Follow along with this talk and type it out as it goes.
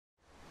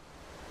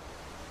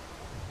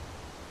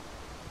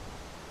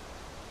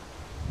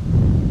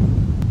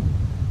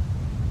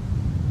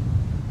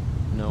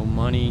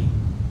money,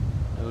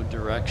 no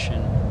direction,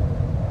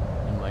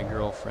 and my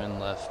girlfriend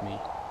left me.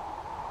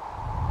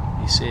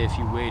 They say if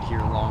you wait here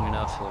long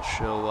enough, he'll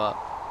show up.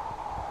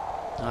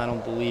 I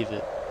don't believe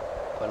it,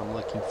 but I'm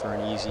looking for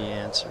an easy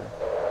answer.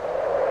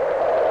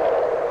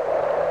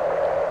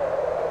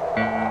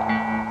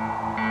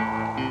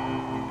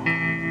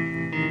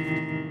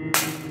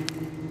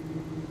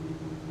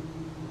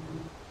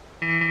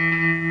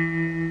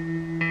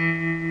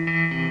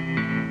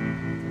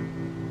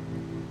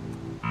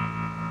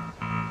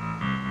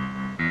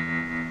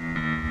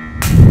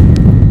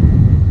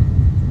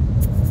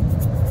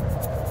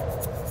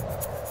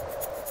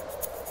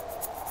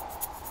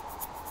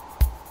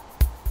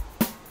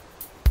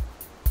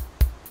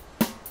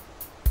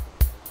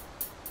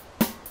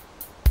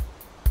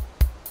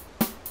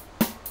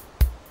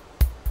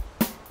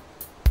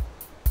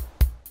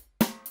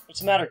 What's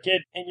the matter,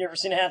 kid? Ain't you ever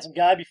seen a handsome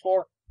guy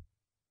before?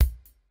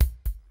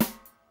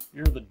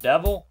 You're the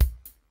devil?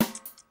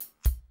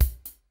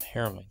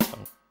 Hair on my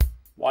tongue.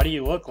 Why do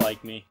you look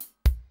like me?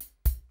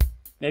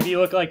 Maybe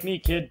you look like me,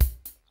 kid.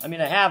 I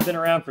mean, I have been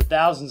around for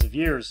thousands of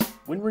years.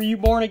 When were you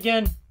born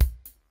again?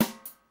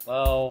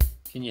 Well,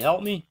 can you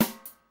help me?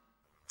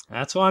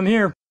 That's why I'm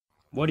here.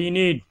 What do you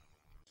need?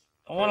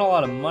 I want a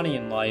lot of money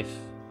in life.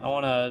 I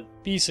want to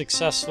be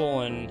successful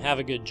and have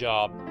a good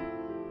job.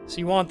 So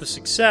you want the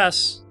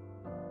success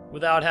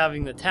without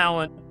having the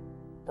talent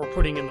or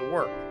putting in the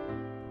work.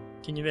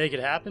 Can you make it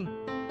happen?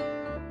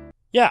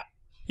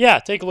 Yeah,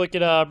 take a look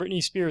at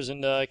Britney Spears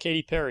and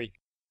Katy Perry.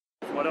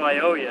 What do I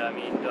owe you? I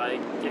mean, do I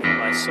give you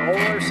my soul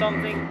or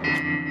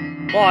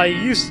something? Well, I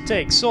used to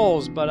take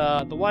souls,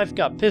 but the wife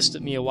got pissed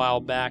at me a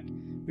while back.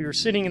 We were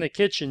sitting in the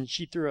kitchen,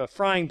 she threw a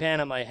frying pan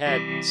at my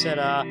head and said,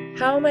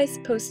 How am I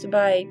supposed to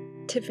buy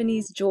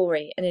Tiffany's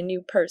jewelry and a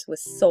new purse with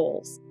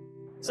souls?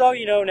 So,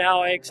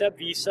 now I accept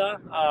Visa,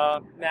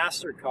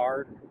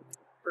 MasterCard,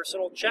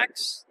 personal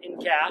checks in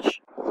cash.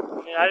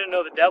 I mean, I didn't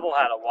know the devil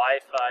had a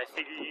wife. I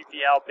figured you'd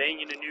be out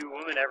banging a new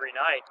woman every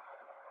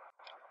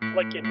night.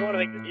 Like, kid, you want to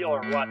make the deal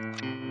or what?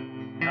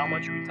 how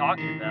much are we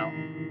talking about?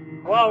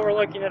 Well, we're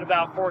looking at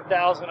about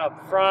 $4,000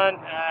 up front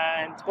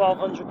and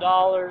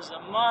 $1,200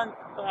 a month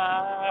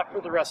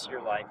for the rest of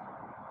your life.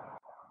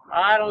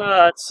 I don't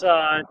know.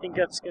 I think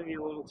that's going to be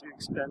a little too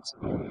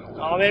expensive.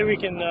 Maybe we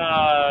can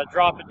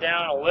drop it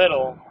down a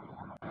little.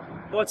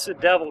 What's the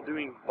devil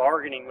doing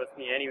bargaining with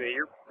me anyway?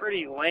 You're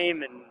pretty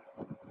lame and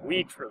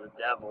weak for the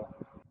devil.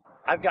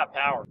 I've got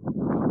power.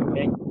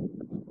 Okay?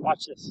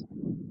 Watch this.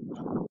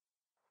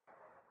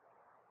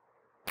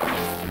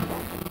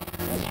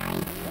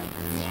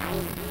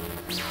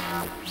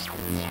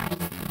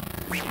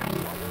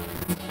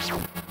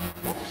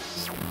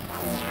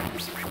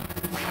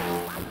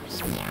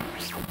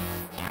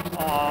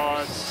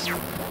 It's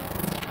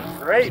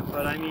great,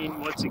 but I mean,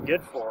 what's it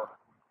good for?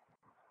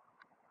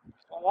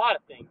 A lot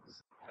of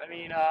things. I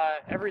mean,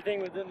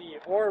 everything within the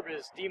orb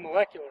is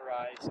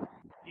demolecularized.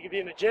 You could be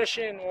a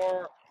magician,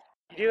 or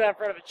you do that in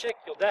front of a chick,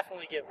 you'll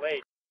definitely get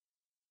laid.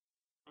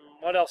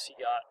 What else you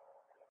got?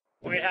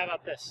 Wait, how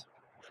about this?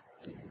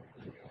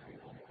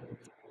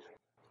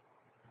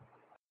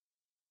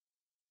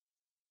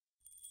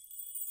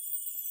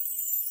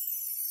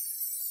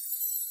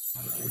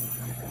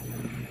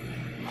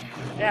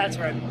 Yeah, that's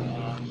right.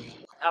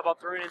 How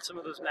about throwing in some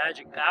of those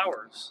magic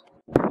powers?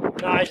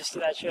 No, I just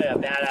did that shit at a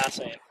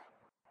badass I am.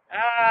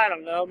 I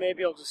don't know,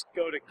 maybe I'll just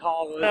go to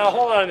college. Now,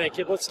 hold on a minute,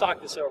 kid. Let's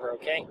talk this over,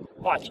 okay?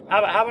 Watch. How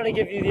about I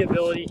give you the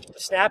ability to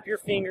snap your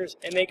fingers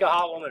and make a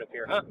hot woman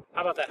appear, huh?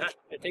 How about that, huh?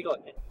 Yeah, take a look.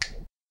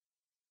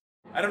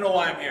 I don't know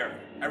why I'm here.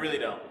 I really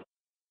don't.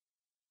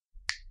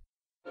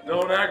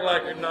 Don't act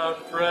like you're not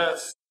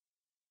impressed.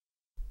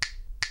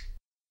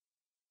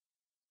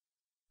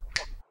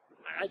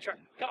 I try.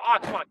 Come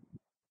on.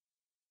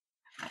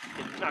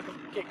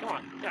 Okay, come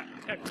on.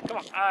 Yeah, come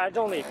on.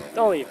 Don't leave.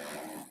 Don't leave.